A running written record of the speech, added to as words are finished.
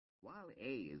While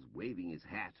A is waving his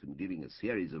hat and giving a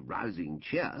series of rousing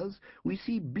cheers, we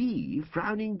see B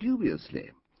frowning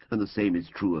dubiously, and the same is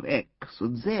true of X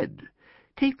and Z.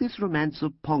 Take this romance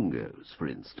of Pongo's, for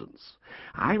instance.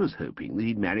 I was hoping that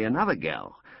he'd marry another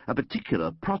girl, a particular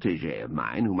protégée of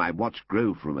mine whom I watched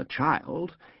grow from a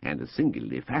child, and a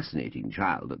singularly fascinating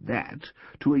child at that,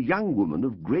 to a young woman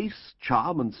of grace,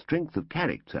 charm, and strength of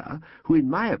character, who, in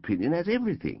my opinion, has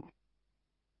everything.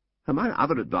 Among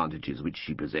other advantages which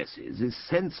she possesses is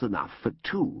sense enough for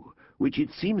two, which it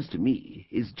seems to me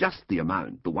is just the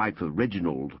amount the wife of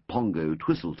Reginald Pongo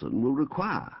Twistleton will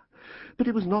require. But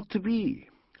it was not to be.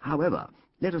 However,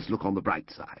 let us look on the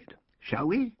bright side. Shall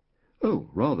we? Oh,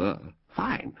 rather.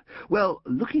 Fine. Well,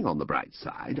 looking on the bright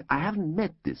side, I haven't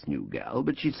met this new girl,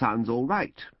 but she sounds all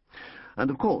right. And,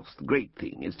 of course, the great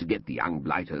thing is to get the young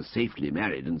blighter safely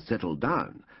married and settled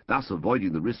down, thus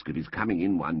avoiding the risk of his coming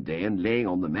in one day and laying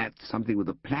on the mat something with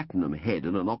a platinum head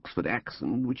and an Oxford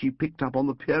accent which he picked up on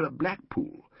the pier at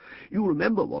Blackpool. You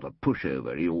remember what a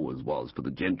pushover he always was for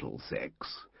the gentle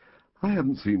sex. I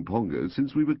haven't seen Pongo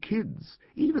since we were kids.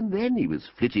 Even then he was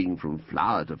flitting from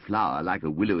flower to flower like a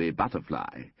willowy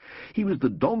butterfly. He was the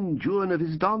Don Juan of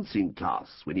his dancing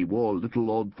class when he wore little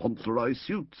Lord Fauntleroy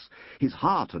suits, his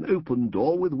heart an open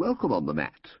door with welcome on the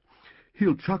mat.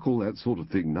 He'll chuck all that sort of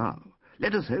thing now.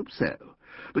 Let us hope so.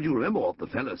 But you remember what the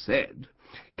fellow said.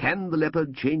 Can the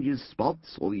leopard change his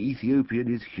spots, or the Ethiopian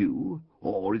his hue,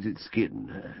 or is it skin?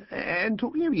 And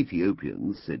talking of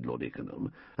Ethiopians, said Lord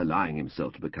Ickenham, allowing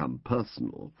himself to become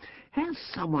personal, has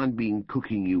someone been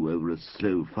cooking you over a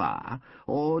slow fire,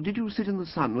 or did you sit in the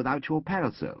sun without your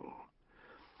parasol?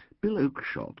 Bill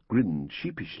Oakshott grinned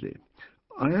sheepishly.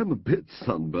 I am a bit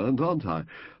sunburned, aren't I?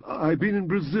 I've been in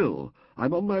Brazil.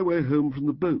 I'm on my way home from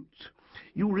the boat.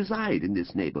 You reside in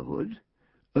this neighbourhood?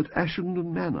 At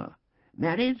Ashenden Manor.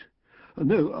 Married?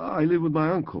 No, I live with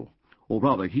my uncle. Or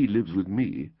rather, he lives with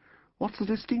me. What's the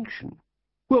distinction?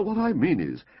 Well, what I mean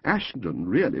is, Ashenden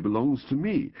really belongs to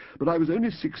me, but I was only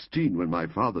 16 when my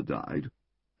father died,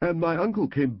 and my uncle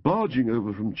came barging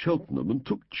over from Cheltenham and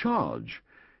took charge.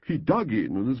 He dug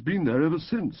in and has been there ever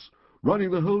since,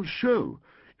 running the whole show.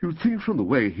 You'd think from the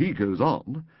way he goes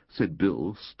on, said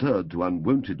Bill, stirred to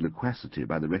unwonted loquacity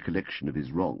by the recollection of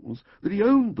his wrongs, that he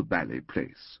owned the ballet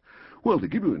place. Well, to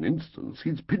give you an instance,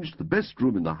 he's pinched the best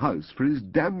room in the house for his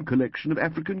damned collection of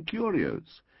African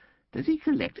curios. Does he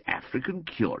collect African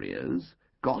curios?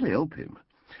 God help him.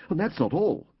 And that's not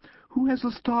all. Who has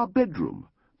the star bedroom?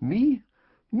 Me?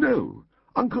 No,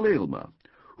 Uncle Aylmer.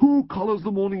 Who collars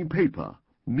the morning paper?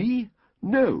 Me?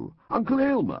 No, Uncle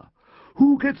Aylmer.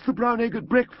 Who gets the brown egg at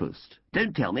breakfast?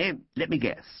 Don't tell me. Let me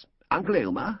guess. Uncle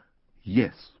Aylmer?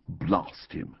 Yes,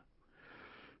 blast him.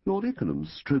 Lord Ickenham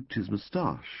stroked his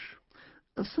moustache.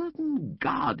 A certain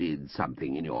guarded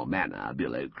something in your manner,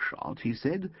 Bill Oakshott, he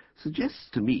said, suggests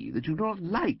to me that you do not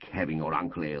like having your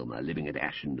Uncle Aylmer living at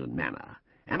Ashenden Manor.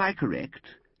 Am I correct?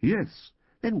 Yes.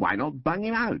 Then why not bung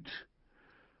him out?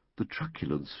 The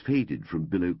truculence faded from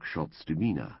Bill Oakshott's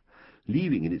demeanour,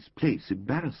 leaving in its place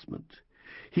embarrassment.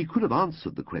 He could have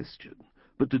answered the question,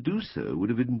 but to do so would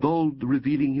have involved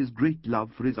revealing his great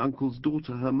love for his uncle's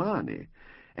daughter Hermione,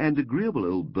 and agreeable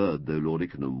old bird though Lord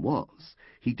Ickenham was,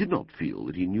 he did not feel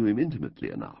that he knew him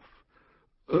intimately enough.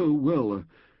 "Oh, well,"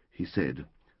 he said,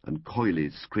 and coyly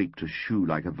scraped a shoe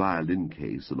like a violin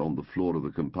case along the floor of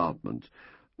the compartment.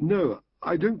 "No,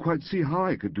 I don't quite see how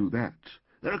I could do that."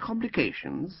 "There are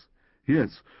complications?"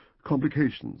 "Yes,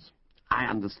 complications." "I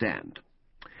understand."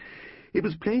 It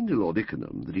was plain to Lord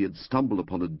Ickenham that he had stumbled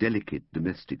upon a delicate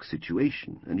domestic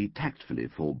situation, and he tactfully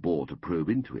forbore to probe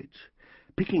into it.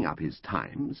 Picking up his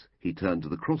Times, he turned to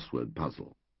the crossword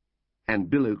puzzle, and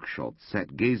Bill Oakshott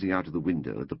sat gazing out of the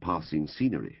window at the passing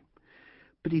scenery.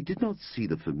 But he did not see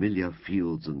the familiar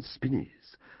fields and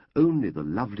spinneys, only the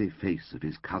lovely face of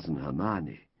his cousin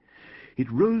Hermione. It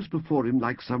rose before him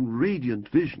like some radiant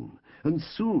vision, and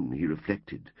soon, he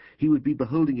reflected, he would be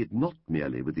beholding it not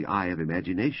merely with the eye of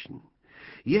imagination.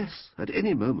 Yes, at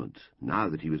any moment, now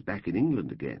that he was back in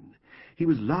England again, he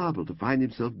was liable to find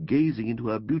himself gazing into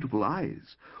her beautiful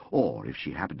eyes, or, if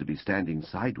she happened to be standing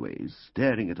sideways,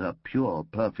 staring at her pure,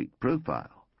 perfect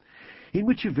profile. In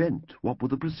which event, what would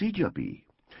the procedure be?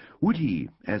 Would he,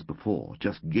 as before,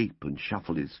 just gape and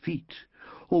shuffle his feet,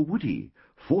 or would he,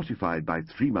 fortified by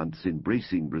 3 months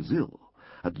embracing Brazil,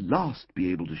 at last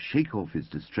be able to shake off his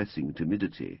distressing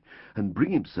timidity and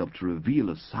bring himself to reveal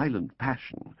a silent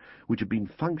passion which had been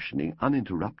functioning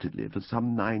uninterruptedly for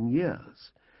some 9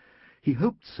 years? He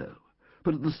hoped so,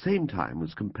 but at the same time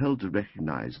was compelled to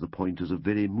recognize the point as a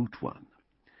very moot one.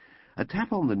 A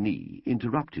tap on the knee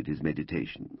interrupted his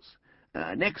meditations.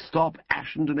 "Next stop,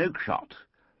 Ashenden Oakshott."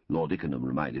 Lord Ickenham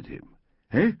reminded him.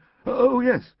 "Eh? Oh,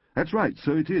 yes, that's right,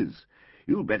 so it is."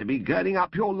 "You'd better be girding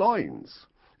up your loins."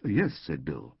 "Yes," said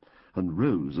Bill, and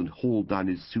rose and hauled down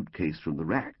his suitcase from the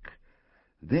rack.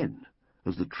 Then,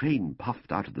 as the train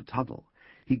puffed out of the tunnel,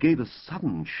 he gave a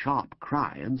sudden sharp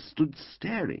cry and stood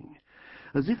staring.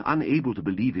 As if unable to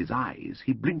believe his eyes,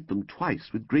 he blinked them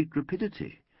twice with great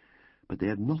rapidity. But they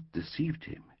had not deceived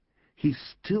him. He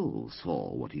still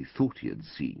saw what he thought he had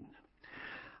seen.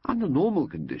 Under normal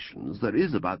conditions, there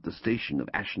is about the station of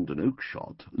Ashenden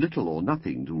Oakshott little or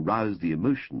nothing to rouse the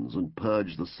emotions and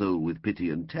purge the soul with pity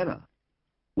and terror.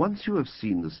 Once you have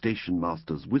seen the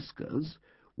station-master's whiskers,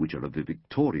 which are of a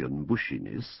Victorian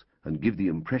bushiness, and give the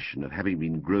impression of having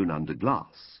been grown under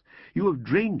glass, you have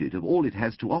drained it of all it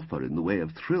has to offer in the way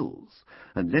of thrills,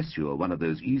 unless you are one of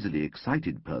those easily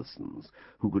excited persons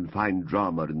who can find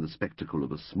drama in the spectacle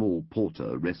of a small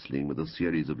porter wrestling with a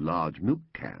series of large milk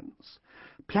cans.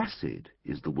 Placid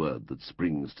is the word that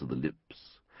springs to the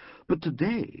lips. But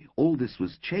today all this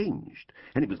was changed,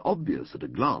 and it was obvious at a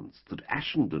glance that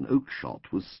Ashenden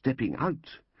Oakshott was stepping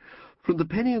out. From the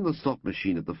penny and the slot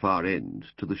machine at the far end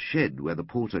to the shed where the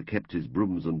porter kept his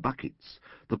brooms and buckets,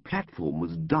 the platform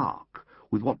was dark,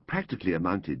 with what practically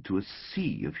amounted to a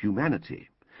sea of humanity.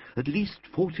 At least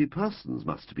 40 persons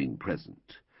must have been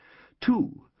present.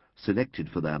 2, selected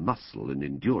for their muscle and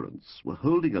endurance, were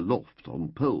holding aloft on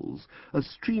poles a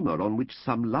streamer on which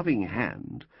some loving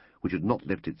hand, which had not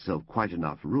left itself quite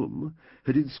enough room,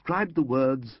 had inscribed the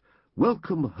words,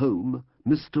 "Welcome home,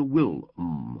 Mr.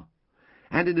 Will-m."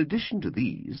 And in addition to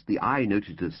these, the eye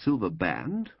noted a silver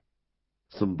band,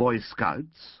 some Boy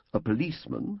Scouts, a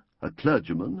policeman, a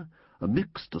clergyman, a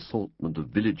mixed assortment of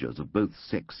villagers of both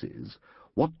sexes,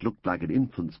 what looked like an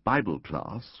infant's Bible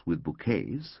class with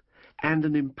bouquets, and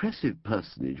an impressive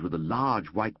personage with a large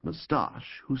white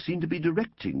moustache who seemed to be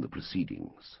directing the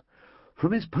proceedings.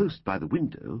 From his post by the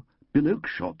window, Bill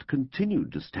Oakshott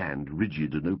continued to stand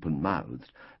rigid and open-mouthed,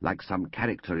 like some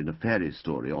character in a fairy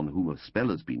story on whom a spell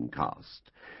has been cast,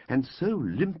 and so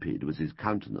limpid was his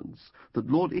countenance that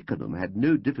Lord Ickenham had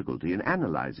no difficulty in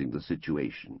analysing the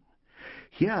situation.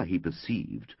 Here, he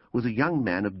perceived, was a young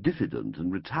man of diffident and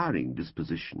retiring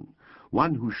disposition,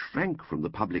 one who shrank from the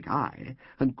public eye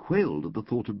and quailed at the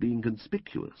thought of being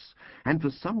conspicuous, and for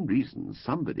some reason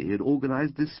somebody had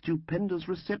organised this stupendous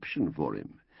reception for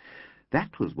him.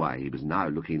 That was why he was now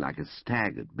looking like a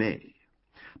stag at bay.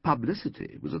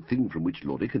 Publicity was a thing from which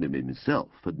Lord Ickenham himself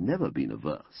had never been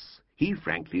averse. He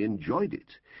frankly enjoyed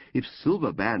it. If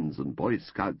silver bands and Boy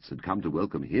Scouts had come to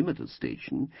welcome him at a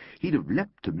station, he'd have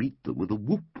leapt to meet them with a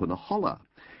whoop and a holler,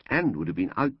 and would have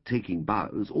been out taking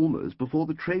bows almost before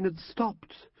the train had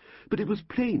stopped. But it was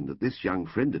plain that this young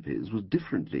friend of his was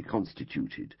differently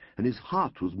constituted, and his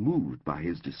heart was moved by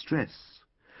his distress.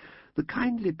 The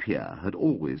kindly peer had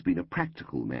always been a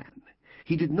practical man.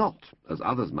 He did not, as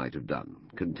others might have done,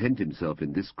 content himself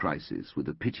in this crisis with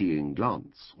a pitying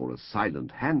glance or a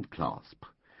silent hand-clasp.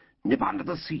 "Nip under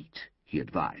the seat," he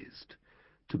advised.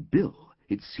 To Bill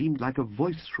it seemed like a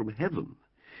voice from heaven.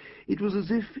 It was as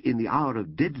if, in the hour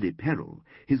of deadly peril,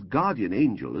 his guardian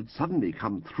angel had suddenly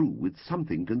come through with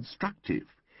something constructive.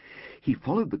 He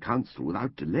followed the counsel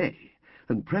without delay,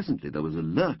 and presently there was a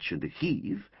lurch and a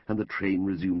heave, and the train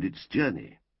resumed its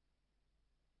journey.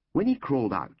 When he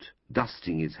crawled out,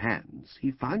 dusting his hands,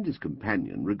 he found his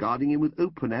companion regarding him with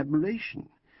open admiration.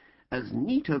 "As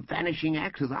neat a vanishing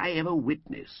act as I ever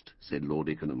witnessed," said Lord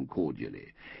Ickenham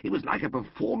cordially. "It was like a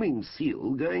performing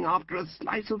seal going after a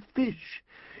slice of fish.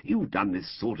 You've done this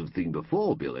sort of thing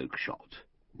before, Bill Oakshott.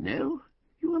 No?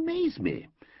 You amaze me.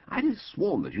 I'd have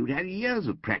sworn that you'd had years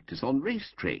of practice on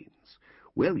race trains.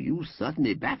 Well, you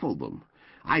certainly baffled them.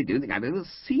 I don't think I've ever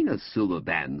seen a silver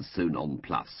band so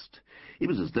nonplussed. It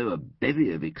was as though a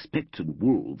bevy of expectant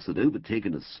wolves had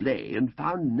overtaken a sleigh and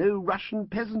found no Russian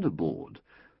peasant aboard,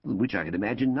 than which I can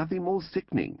imagine nothing more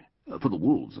sickening. For the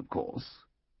wolves, of course."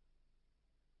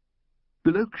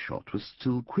 Bill Oakshott was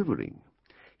still quivering.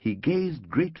 He gazed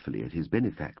gratefully at his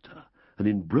benefactor, and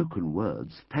in broken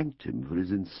words thanked him for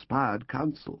his inspired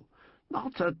counsel.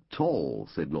 "Not at all,"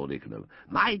 said Lord Ickenham.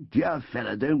 "My dear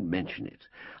fellow, don't mention it.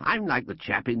 I'm like the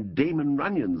chap in Damon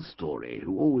Runyon's story,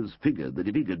 who always figured that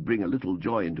if he could bring a little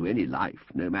joy into any life,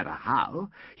 no matter how,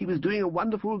 he was doing a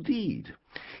wonderful deed.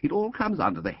 It all comes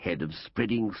under the head of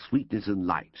spreading sweetness and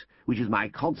light, which is my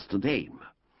constant aim."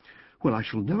 "Well, I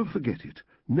shall never forget it,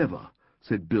 never,"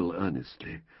 said Bill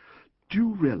earnestly. "Do you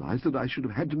realize that I should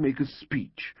have had to make a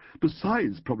speech,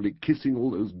 besides probably kissing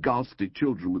all those ghastly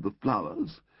children with the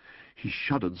flowers?" He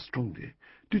shuddered strongly.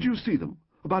 "Did you see them?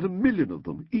 About 1 million of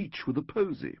them, each with a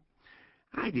posy."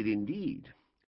 "I did indeed.